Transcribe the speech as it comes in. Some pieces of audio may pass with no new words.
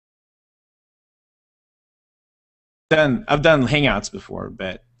I've done Hangouts before,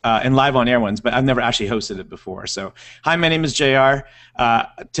 but and live on air ones, but I've never actually hosted it before. So, hi, my name is JR.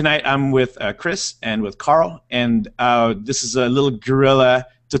 Tonight I'm with Chris and with Carl, and this is a little guerrilla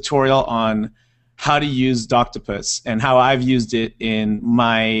tutorial on how to use Doctopus and how I've used it in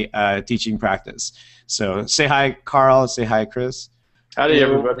my teaching practice. So, say hi, Carl. Say hi, Chris. Howdy,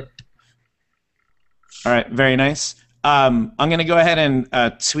 everybody. All right, very nice. I'm going to go ahead and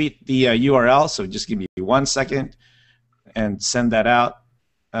tweet the URL, so just give me 1 second and send that out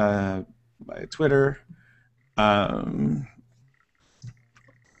by Twitter. Doctopus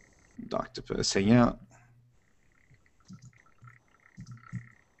Hangout.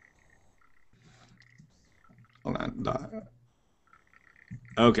 Hold on.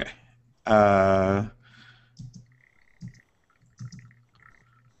 Okay. I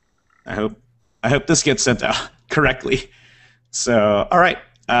hope this gets sent out correctly. So, all right,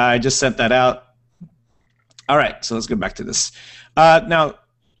 I just sent that out. All right, so let's go back to this. Now,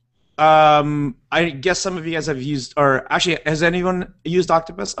 I guess some of you guys have used, or actually, has anyone used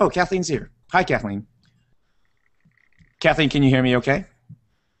Doctopus? Oh, Kathleen's here. Hi, Kathleen. Kathleen, can you hear me okay?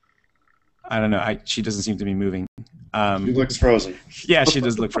 I don't know. She doesn't seem to be moving. She looks frozen. Yeah, she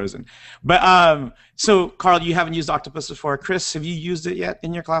does look frozen. But so, Carl, you haven't used Doctopus before. Chris, have you used it yet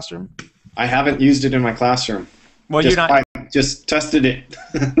in your classroom? I haven't used it in my classroom. Well, I just tested it.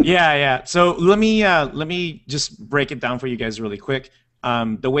 Yeah. So let me just break it down for you guys really quick.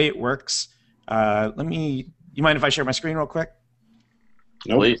 The way it works. You mind if I share my screen real quick?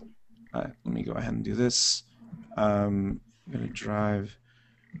 Nope. Please. Let me go ahead and do this. I'm gonna drive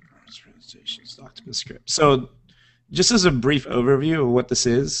presentations, Doctopus script. So, just as a brief overview of what this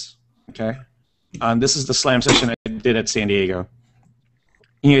is, okay. This is the Slam session I did at San Diego.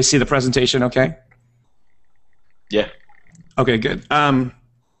 You guys see the presentation, okay? Yeah. Okay, good.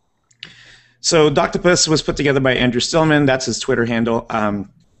 So Doctopus was put together by Andrew Stillman. That's his Twitter handle.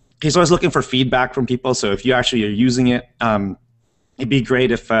 He's always looking for feedback from people. So if you actually are using it, it'd be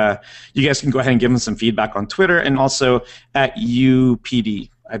great if you guys can go ahead and give him some feedback on Twitter and also at UPD,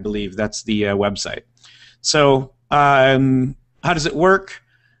 I believe. That's the website. So how does it work?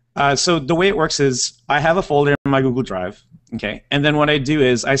 So the way it works is I have a folder in my Google Drive. Okay, and then what I do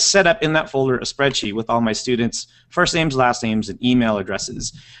is I set up in that folder a spreadsheet with all my students' first names, last names, and email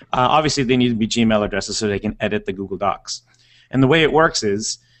addresses. Obviously, they need to be Gmail addresses so they can edit the Google Docs. And the way it works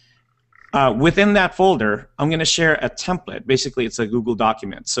is within that folder, I'm going to share a template. Basically, it's a Google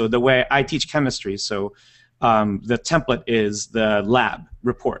document. So the way I teach chemistry, so the template is the lab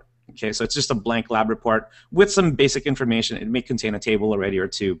report. Okay, so it's just a blank lab report with some basic information. It may contain a table already or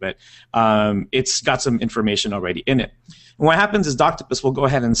two, but it's got some information already in it. And what happens is Doctopus will go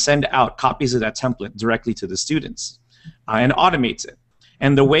ahead and send out copies of that template directly to the students and automates it.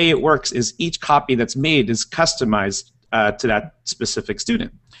 And the way it works is each copy that's made is customized to that specific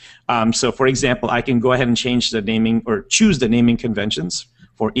student. So for example, I can go ahead and change the naming or choose the naming conventions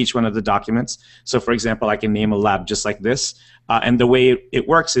for each one of the documents. So for example, I can name a lab just like this. And the way it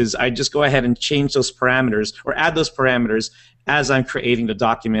works is I just go ahead and change those parameters or add those parameters as I'm creating the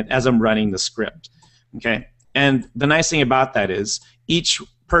document, as I'm running the script. Okay? And the nice thing about that is each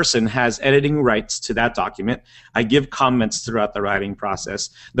person has editing rights to that document. I give comments throughout the writing process.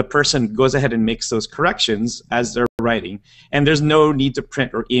 The person goes ahead and makes those corrections as they're writing. And there's no need to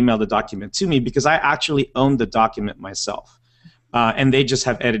print or email the document to me because I actually own the document myself. And they just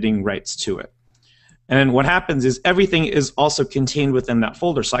have editing rights to it. And then what happens is everything is also contained within that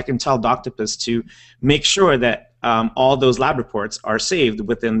folder. So I can tell Doctopus to make sure that all those lab reports are saved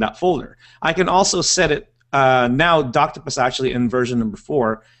within that folder. I can also set it, now Doctopus actually in version number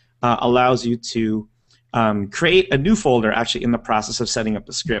 4 allows you to create a new folder actually in the process of setting up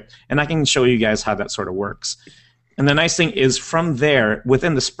the script. And I can show you guys how that sort of works. And the nice thing is from there,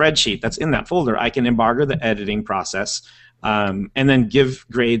 within the spreadsheet that's in that folder, I can embargo the editing process. And then give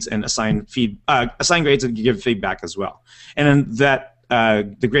grades and assign grades and give feedback as well. And then that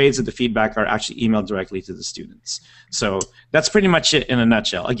the grades and the feedback are actually emailed directly to the students. So that's pretty much it in a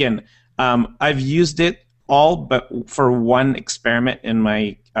nutshell. Again, I've used it all but for one experiment in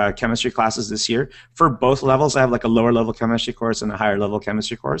my chemistry classes this year. For both levels, I have like a lower level chemistry course and a higher level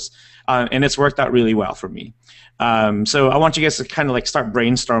chemistry course. And it's worked out really well for me. So I want you guys to kind of like start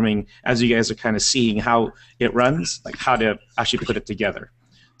brainstorming as you guys are kind of seeing how it runs, like how to actually put it together.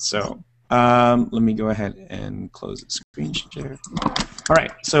 So let me go ahead and close the screen share. All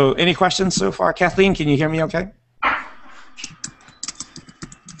right, so any questions so far? Kathleen, can you hear me okay?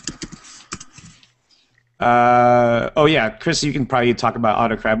 Oh yeah, Chris, you can probably talk about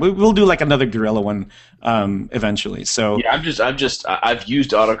AutoCAD. We'll do like another Gorilla one eventually. So yeah, I've used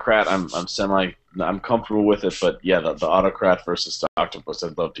AutoCAD. I'm semi I'm comfortable with it, but yeah, the autocrat versus Doctopus,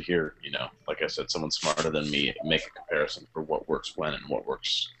 I'd love to hear, like I said, someone smarter than me make a comparison for what works when and what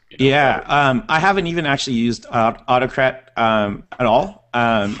works. Yeah, I haven't even actually used autocrat at all.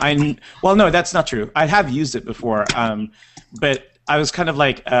 Well, no, that's not true. I have used it before, but I was kind of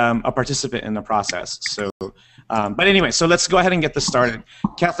like a participant in the process. So, but anyway, so let's go ahead and get this started.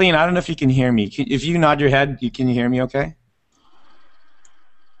 Kathleen, I don't know if you can hear me. If you nod your head, can you hear me okay?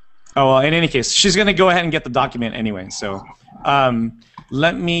 Oh, well, in any case, she's going to go ahead and get the document anyway. So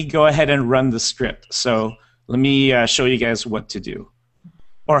let me go ahead and run the script. So let me show you guys what to do,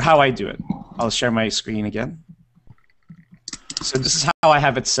 or how I do it. I'll share my screen again. So this is how I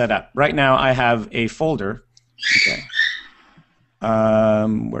have it set up. Right now, I have a folder. Okay.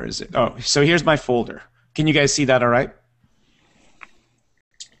 Where is it? Oh, so here's my folder. Can you guys see that all right?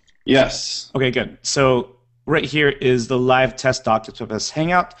 Yes. Okay, good. So right here is the live test Doctopus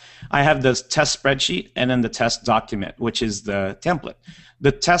Hangout. I have this test spreadsheet and then the test document, which is the template.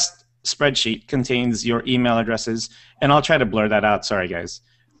 The test spreadsheet contains your email addresses, and I'll try to blur that out. Sorry, guys.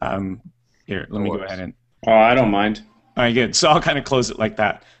 Here, let me go ahead and... Oh, I don't mind. All right, good. So I'll kind of close it like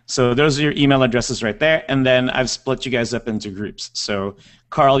that. So those are your email addresses right there, and then I've split you guys up into groups. So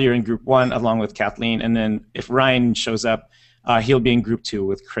Carl, you're in group 1 along with Kathleen, and then if Ryan shows up, he'll be in group 2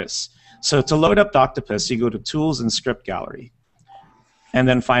 with Chris. So to load up Doctopus, you go to Tools and Script Gallery, and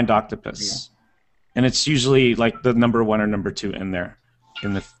then find Doctopus. And it's usually like the number 1 or number 2 in there,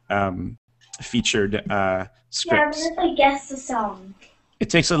 in the featured scripts. Yeah, what if I guess the song? It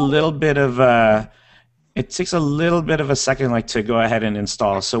takes a little bit of a second, like, to go ahead and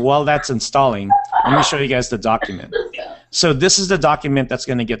install. So while that's installing, let me show you guys the document. So this is the document that's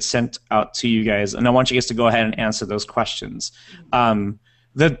going to get sent out to you guys, and I want you guys to go ahead and answer those questions.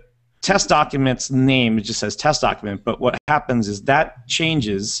 The test document's name, it just says test document, but what happens is that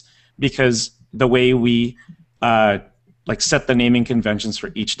changes because the way we set the naming conventions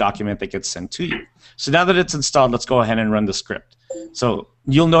for each document that gets sent to you. So now that it's installed, let's go ahead and run the script. So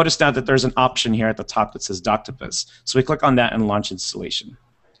you'll notice now that there's an option here at the top that says Doctopus. So we click on that and launch installation.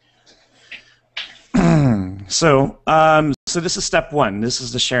 So this is step 1. This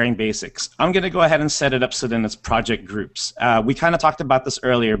is the sharing basics. I'm going to go ahead and set it up so then it's project groups. We kind of talked about this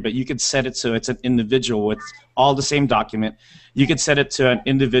earlier, but you could set it so it's an individual with all the same document. You could set it to an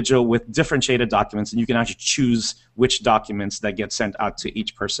individual with differentiated documents, and you can actually choose which documents that get sent out to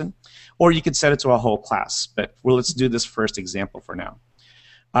each person. Or you could set it to a whole class. But let's do this first example for now.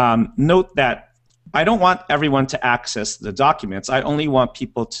 Note that I don't want everyone to access the documents. I only want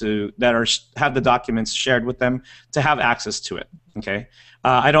people that have the documents shared with them to have access to it. Okay.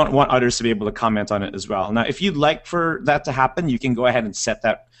 I don't want others to be able to comment on it as well. Now, if you'd like for that to happen, you can go ahead and set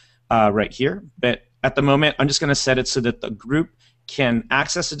that right here. But at the moment, I'm just going to set it so that the group can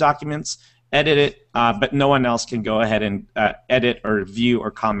access the documents, edit it, but no one else can go ahead and edit or view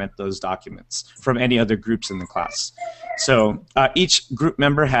or comment those documents from any other groups in the class. So each group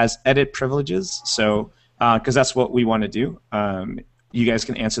member has edit privileges, so because that's what we want to do. You guys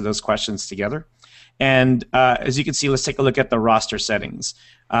can answer those questions together. And as you can see, let's take a look at the roster settings.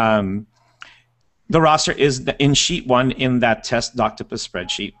 The roster is in sheet 1 in that test Doctopus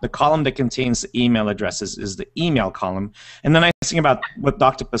spreadsheet. The column that contains the email addresses is the email column. And the nice thing about what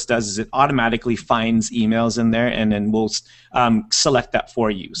Doctopus does is it automatically finds emails in there, and then we'll select that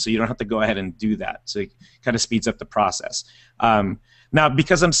for you. So you don't have to go ahead and do that. So it kind of speeds up the process. Now,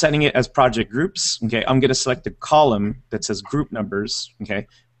 because I'm setting it as project groups, okay, I'm going to select the column that says group numbers, okay,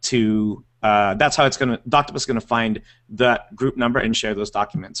 that's how Doctopus is going to find that group number and share those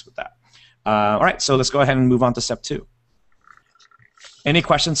documents with that. All right, so let's go ahead and move on to step 2. Any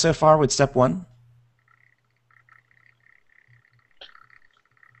questions so far with step 1?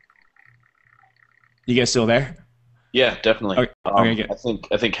 You guys still there? Yeah, definitely. Okay, okay, good.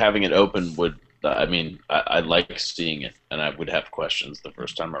 I think having it open would. I like seeing it, and I would have questions the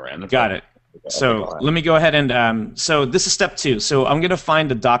first time I ran it. Got it. So let me go ahead and so this is step 2. So I'm going to find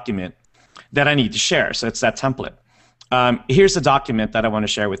the document that I need to share. So it's that template. Here's the document that I want to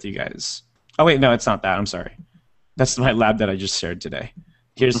share with you guys. Oh, wait, no, it's not that. I'm sorry. That's my lab that I just shared today.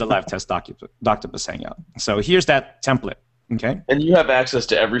 Here's the live test Doctopus Hangout. So here's that template, okay? And you have access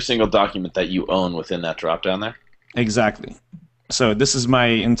to every single document that you own within that drop-down there? Exactly. So this is my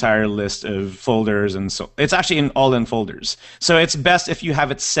entire list of folders, and so it's actually all in folders. So it's best if you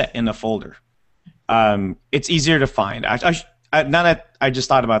have it set in a folder. It's easier to find. Now that I just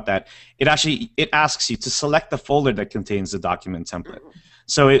thought about that, it asks you to select the folder that contains the document template.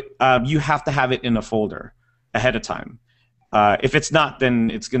 So you have to have it in a folder ahead of time. If it's not, then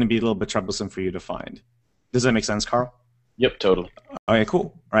it's going to be a little bit troublesome for you to find. Does that make sense, Carl? Yep, totally. Okay,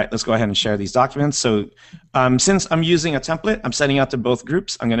 cool. All right, let's go ahead and share these documents. So since I'm using a template, I'm sending out to both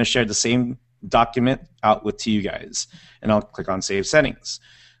groups. I'm going to share the same document out with to you guys. And I'll click on Save Settings.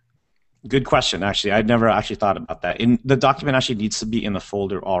 Good question, actually. I'd never actually thought about that. The document actually needs to be in the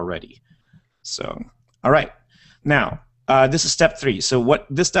folder already. So, all right. Now, this is step 3. So what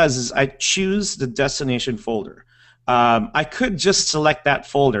this does is I choose the destination folder. I could just select that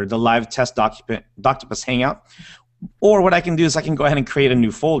folder, the live test document, Doctopus Hangout. Or what I can do is I can go ahead and create a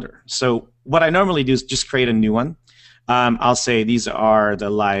new folder. So what I normally do is just create a new one. I'll say these are the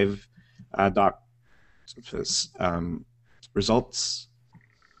live Doctopus results.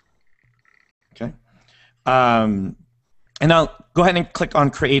 Okay. And I'll go ahead and click on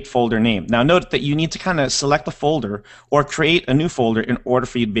Create Folder Name. Now note that you need to kind of select a folder or create a new folder in order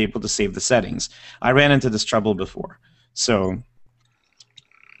for you to be able to save the settings. I ran into this trouble before. So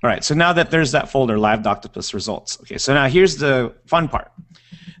all right, so now that there's that folder, Live Doctopus Results. Okay, so now here's the fun part.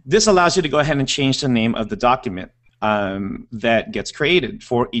 This allows you to go ahead and change the name of the document that gets created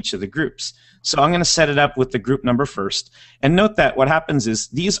for each of the groups. So I'm going to set it up with the group number first. And note that what happens is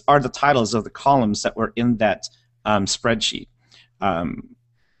these are the titles of the columns that were in that spreadsheet, the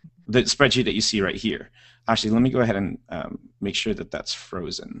spreadsheet that you see right here. Actually, let me go ahead and make sure that that's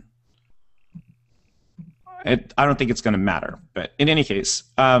frozen. I don't think it's going to matter, but in any case,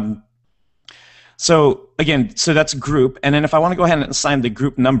 so again, so that's group, and then if I want to go ahead and assign the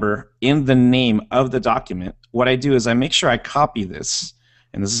group number in the name of the document, what I do is I make sure I copy this,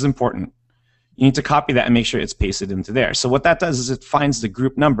 and this is important. You need to copy that and make sure it's pasted into there. So what that does is it finds the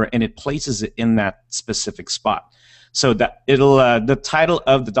group number and it places it in that specific spot. So that it'll the title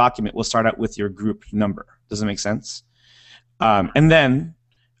of the document will start out with your group number. Does that make sense? And then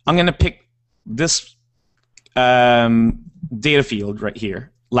I'm going to pick this data field right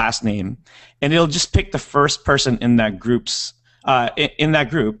here, last name, and it'll just pick the first person in that group's in that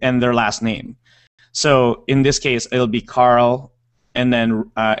group and their last name. So in this case, it'll be Carl, and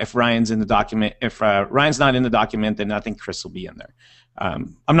then if Ryan's in the document, if Ryan's not in the document, then I think Chris will be in there.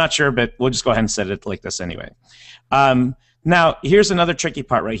 I'm not sure, but we'll just go ahead and set it like this anyway. Now, here's another tricky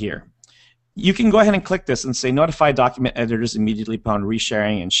part right here. You can go ahead and click this and say notify document editors immediately upon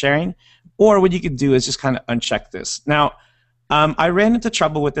resharing and sharing, or what you could do is just kind of uncheck this. Now, I ran into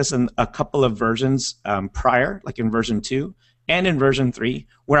trouble with this in a couple of versions prior, like in version 2 and in version 3,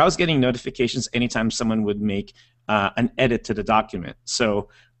 where I was getting notifications anytime someone would make an edit to the document. So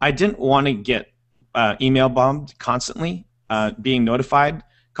I didn't want to get email bombed constantly, being notified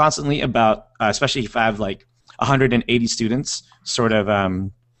constantly about, especially if I have like 180 students sort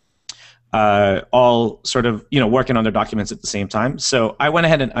of all sort of working on their documents at the same time. So I went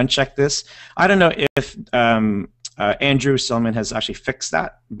ahead and unchecked this. I don't know if Andrew Silman has actually fixed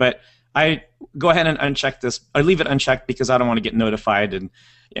that, but I go ahead and uncheck this. I leave it unchecked because I don't want to get notified. And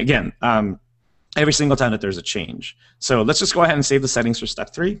again, every single time that there's a change. So let's just go ahead and save the settings for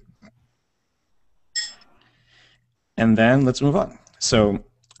step 3. And then let's move on. So,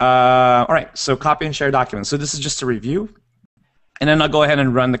 all right, so copy and share documents. So this is just a review. And then I'll go ahead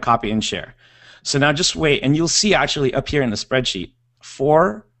and run the copy and share. So now just wait, and you'll see actually up here in the spreadsheet,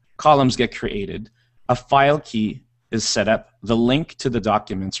 4 columns get created, a file key is set up, the link to the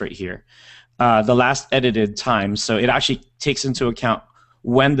documents right here, the last edited time, so it actually takes into account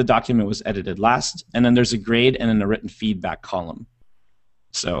when the document was edited last, and then there's a grade and then a written feedback column.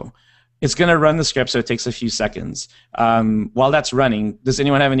 So it's going to run the script, so it takes a few seconds. While that's running, does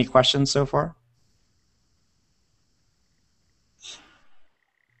anyone have any questions so far?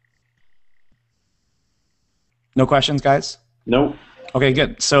 No questions, guys? Nope. Okay,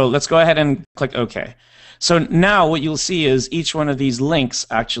 good. So let's go ahead and click OK. So now what you'll see is each one of these links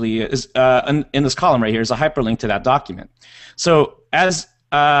actually is in this column right here is a hyperlink to that document. So as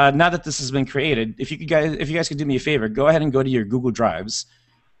now that this has been created, if you guys could do me a favor, go ahead and go to your Google Drives,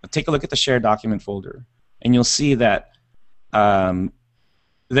 take a look at the shared document folder, and you'll see that that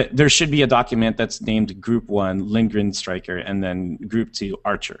there should be a document that's named Group 1, Lindgren Striker, and then Group 2,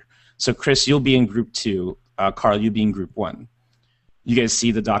 Archer. So Chris, you'll be in Group 2. Carl, you be in Group 1. You guys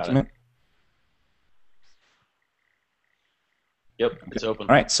see the document? Yep, it's open.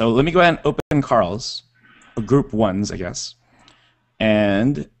 All right, so let me go ahead and open Carl's, Group 1's, I guess.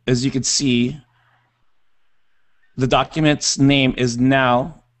 And as you can see, the document's name is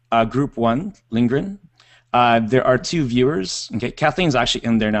now Group 1, Lindgren. There are 2 viewers. Okay, Kathleen's actually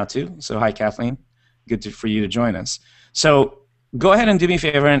in there now too. So hi, Kathleen. Good for you to join us. So go ahead and do me a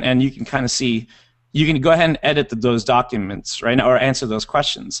favor, and you can kind of see. You can go ahead and edit those documents right now, or answer those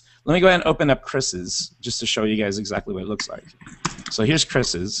questions. Let me go ahead and open up Chris's just to show you guys exactly what it looks like. So here's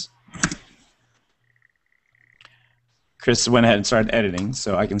Chris's. Chris went ahead and started editing,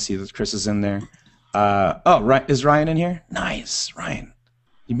 so I can see that Chris is in there. Oh, is Ryan in here? Nice, Ryan.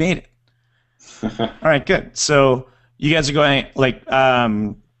 You made it. All right, good. So you guys are going like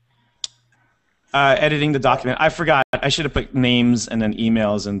editing the document. I forgot. I should have put names and then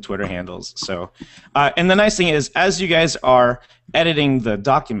emails and Twitter handles. So, and the nice thing is, as you guys are editing the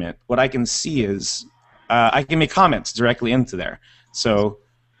document, what I can see is I can make comments directly into there. So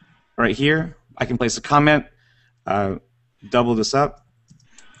right here, I can place a comment, double this up.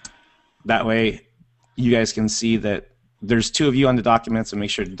 That way, you guys can see that there's 2 of you on the document, so make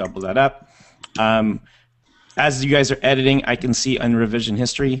sure to double that up. As you guys are editing, I can see on revision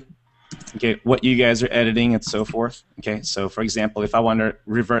history, okay, what you guys are editing and so forth. Okay, so for example, if I want to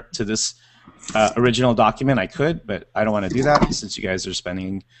revert to this original document, I could, but I don't want to do that since you guys are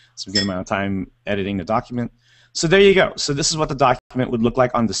spending some good amount of time editing the document. So there you go. So this is what the document would look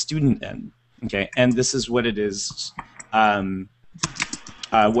like on the student end. Okay, and this is what it is,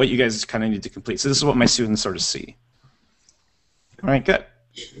 what you guys kind of need to complete. So this is what my students sort of see. All right, good.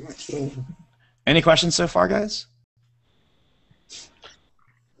 Any questions so far, guys?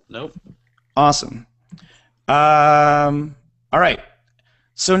 Nope. Awesome. All right.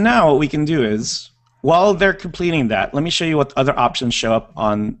 So now what we can do is, while they're completing that, let me show you what other options show up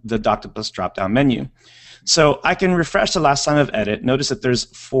on the Doctopus drop-down menu. So I can refresh the last time of edit. Notice that there's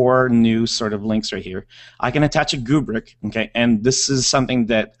 4 new sort of links right here. I can attach a rubric, okay, and this is something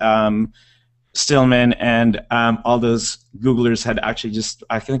that Stillman and all those Googlers had actually just,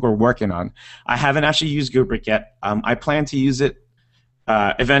 I think we're working on. I haven't actually used rubric yet. I plan to use it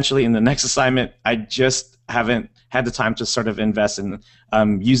eventually in the next assignment. I just haven't had the time to sort of invest in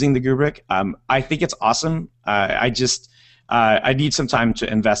using the rubric. I think it's awesome. I need some time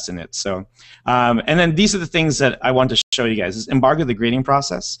to invest in it. So, and then these are the things that I want to show you guys: is embargo the grading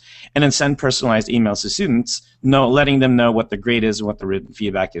process, and then send personalized emails to students, letting them know what the grade is and what the written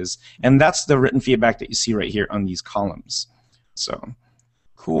feedback is. And that's the written feedback that you see right here on these columns. So,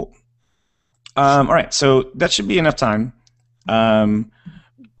 cool. All right, so that should be enough time.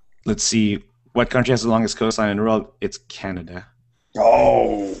 Let's see, what country has the longest coastline in the world? It's Canada.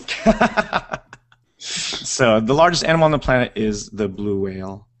 Oh. So the largest animal on the planet is the blue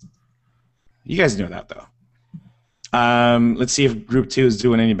whale. You guys know that, though. Let's see if Group 2 is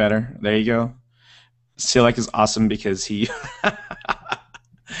doing any better. There you go. Silek is awesome because he...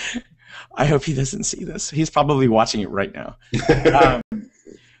 I hope he doesn't see this. He's probably watching it right now.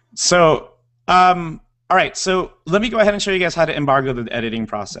 All right, so let me go ahead and show you guys how to embargo the editing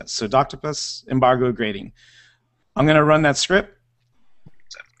process. So Doctopus, embargo grading. I'm going to run that script.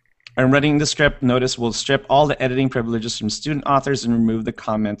 I'm running the script. Notice we'll strip all the editing privileges from student authors and remove the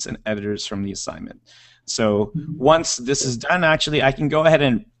comments and editors from the assignment. So once this is done, actually, I can go ahead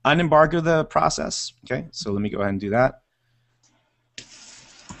and unembargo the process. Okay, so let me go ahead and do that.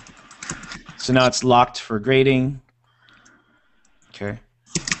 So now it's locked for grading. Okay.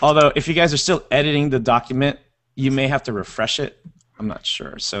 Although, if you guys are still editing the document, you may have to refresh it. I'm not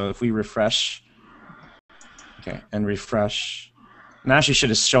sure. So if we refresh, okay, and refresh, and I actually should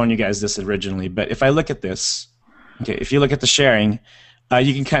have shown you guys this originally, but if I look at this, okay, if you look at the sharing,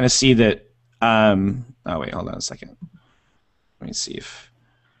 you can kind of see that, oh wait, hold on a second. Let me see if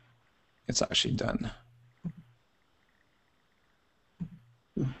it's actually done.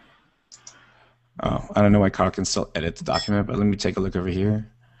 Oh, I don't know why Carl can still edit the document, but let me take a look over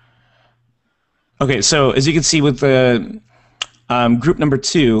here. Okay, so as you can see with the group number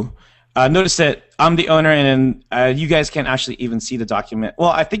 2, notice that I'm the owner, and you guys can't actually even see the document. Well,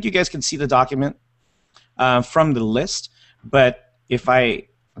 I think you guys can see the document from the list, but if I,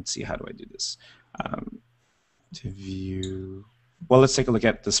 let's see, how do I do this? To view, well, let's take a look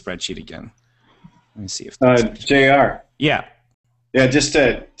at the spreadsheet again. Let me see if JR. Yeah. Yeah, just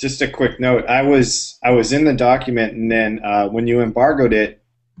a quick note. I was in the document, and then when you embargoed it,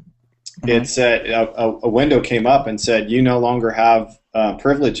 it said a window came up and said you no longer have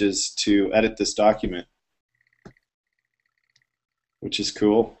privileges to edit this document, which is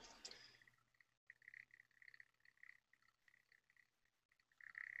cool.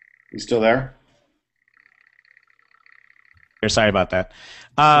 You still there? Sorry about that.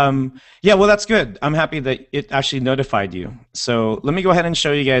 Yeah, well, that's good. I'm happy that it actually notified you. So let me go ahead and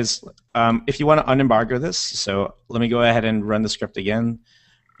show you guys if you want to unembargo this. So let me go ahead and run the script again.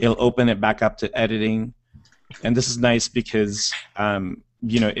 It'll open it back up to editing. And this is nice because,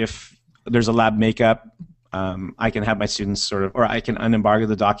 you know, if there's a lab makeup, I can have my students sort of, or I can unembargo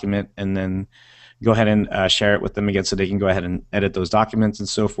the document and then go ahead and share it with them again so they can go ahead and edit those documents and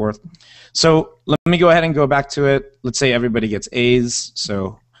so forth. So let me go ahead and go back to it. Let's say everybody gets A's.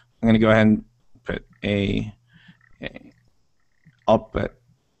 So I'm going to go ahead and put A. I'll put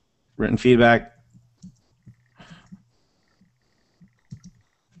written feedback.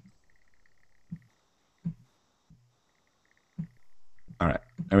 All right,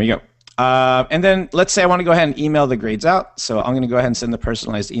 there we go. And then let's say I want to go ahead and email the grades out. So I'm going to go ahead and send the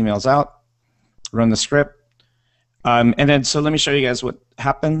personalized emails out, run the script. And then, so let me show you guys what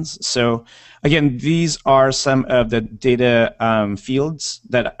happens. So again, these are some of the data fields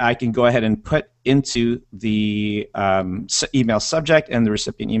that I can go ahead and put into the email subject and the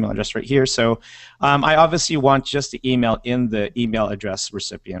recipient email address right here. So I obviously want just the email in the email address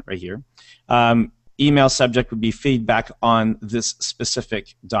recipient right here. Email subject would be feedback on this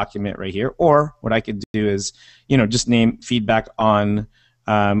specific document right here. Or what I could do is, just name feedback on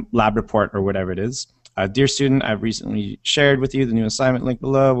lab report or whatever it is. Dear student, I've recently shared with you the new assignment link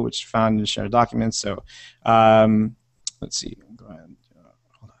below, which found in shared documents. So let's see. Go ahead.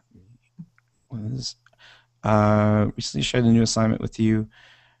 Hold on. What is recently shared the new assignment with you.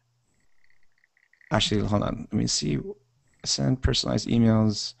 Actually, hold on. Let me see. Send personalized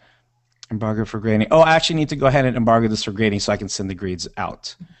emails. Embargo for grading. Oh, I actually need to go ahead and embargo this for grading so I can send the grades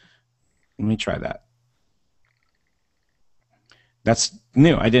out. Let me try that. That's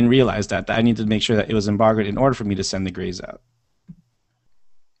new. I didn't realize that. I need to make sure that it was embargoed in order for me to send the grades out.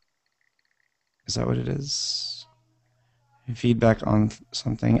 Is that what it is? Feedback on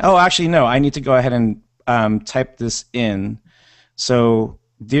something. Oh, actually, no. I need to go ahead and type this in. So,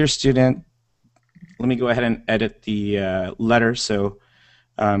 dear student, let me go ahead and edit the letter. So,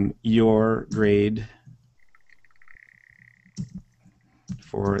 your grade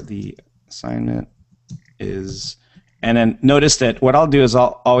for the assignment is... And then notice that what I'll do is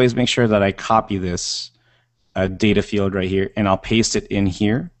I'll always make sure that I copy this data field right here, and I'll paste it in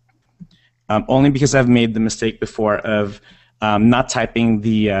here. Only because I've made the mistake before of not typing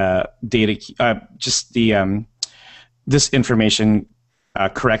the data, just the this information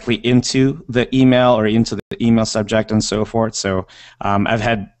correctly into the email or into the email subject and so forth. So I've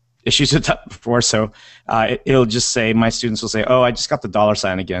had issues with that before. So it'll just say, my students will say, "Oh, I just got the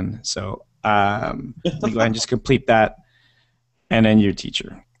 $ again." So let me go ahead and just complete that, and then your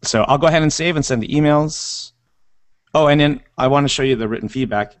teacher. So I'll go ahead and save and send the emails. Oh, and then I want to show you the written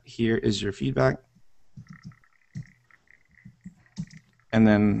feedback. Here is your feedback. And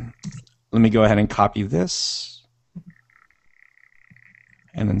then let me go ahead and copy this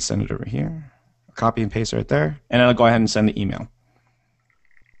and then send it over here. Copy and paste right there. And then I'll go ahead and send the email.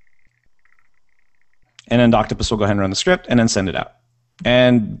 And then Doctopus will go ahead and run the script and then send it out.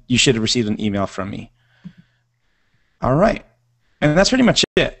 And you should have received an email from me. All right. And that's pretty much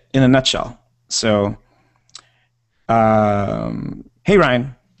it in a nutshell. So, hey,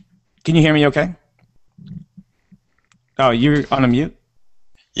 Ryan, can you hear me okay? Oh, you're on a mute?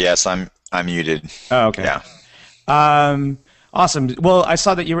 Yes, I'm muted. Oh, okay. Yeah. Awesome. Well, I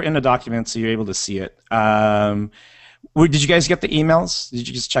saw that you were in the document, so you're able to see it. Did you guys get the emails? Did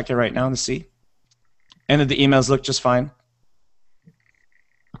you just check it right now to see? And did the emails look just fine?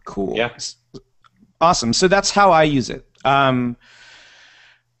 Cool. Yeah. Awesome. So that's how I use it. I've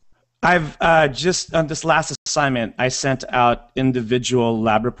just on this last assignment, I sent out individual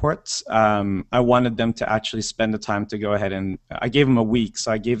lab reports. I wanted them to actually spend the time to go ahead and I gave them a week.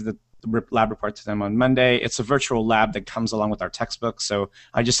 So I gave the lab report to them on Monday. It's a virtual lab that comes along with our textbook. So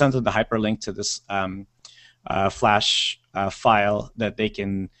I just sent them the hyperlink to this Flash file that they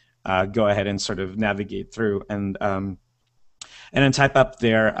can go ahead and sort of navigate through and then type up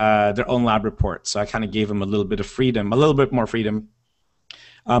their own lab report. So I kind of gave them a little bit of freedom, a little bit more freedom,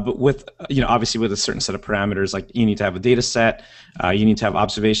 but with obviously with a certain set of parameters. Like you need to have a data set, you need to have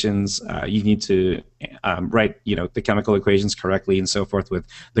observations, you need to write the chemical equations correctly and so forth with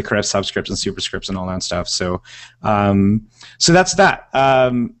the correct subscripts and superscripts and all that stuff. So so that's that.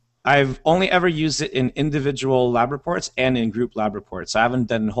 I've only ever used it in individual lab reports and in group lab reports. I haven't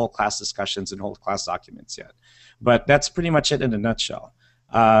done whole class discussions and whole class documents yet. But that's pretty much it in a nutshell.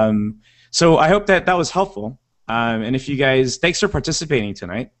 So I hope that was helpful. And if you guys, thanks for participating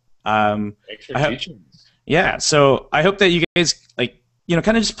tonight. Thanks for teaching us. Yeah, so I hope that you guys kind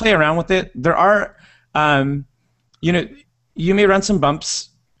of just play around with it. There are, you may run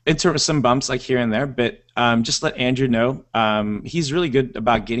into some bumps like here and there, but just let Andrew know. He's really good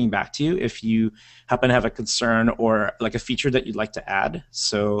about getting back to you if you happen to have a concern or like a feature that you'd like to add.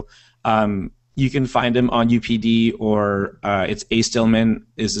 So you can find him on UPD or it's A Stillman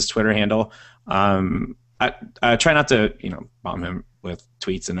is his Twitter handle. I try not to bomb him with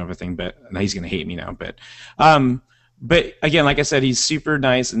tweets and everything, but he's gonna hate me now. But again, like I said, he's super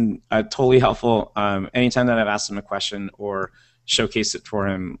nice and totally helpful. Anytime that I've asked him a question or showcase it for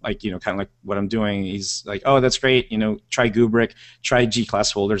him, like, kind of like what I'm doing. He's like, oh, that's great, try Gubrick, try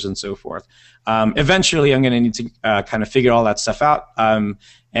G-class folders, and so forth. Eventually, I'm going to need to kind of figure all that stuff out,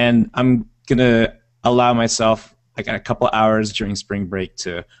 and I'm going to allow myself like a couple hours during spring break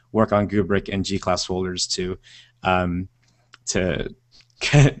to work on Gubrick and G-class folders to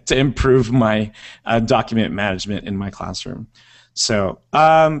improve my document management in my classroom. So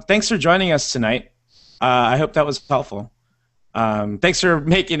thanks for joining us tonight. I hope that was helpful. Thanks for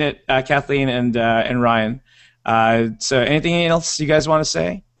making it, Kathleen and Ryan. So anything else you guys want to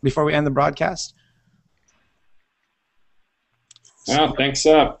say before we end the broadcast? Well, thanks.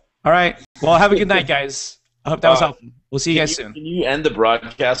 All right. Well, have a good night, guys. I hope that was helpful. We'll see you guys soon. Can you end the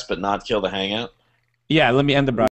broadcast but not kill the Hangout? Yeah, let me end the broadcast.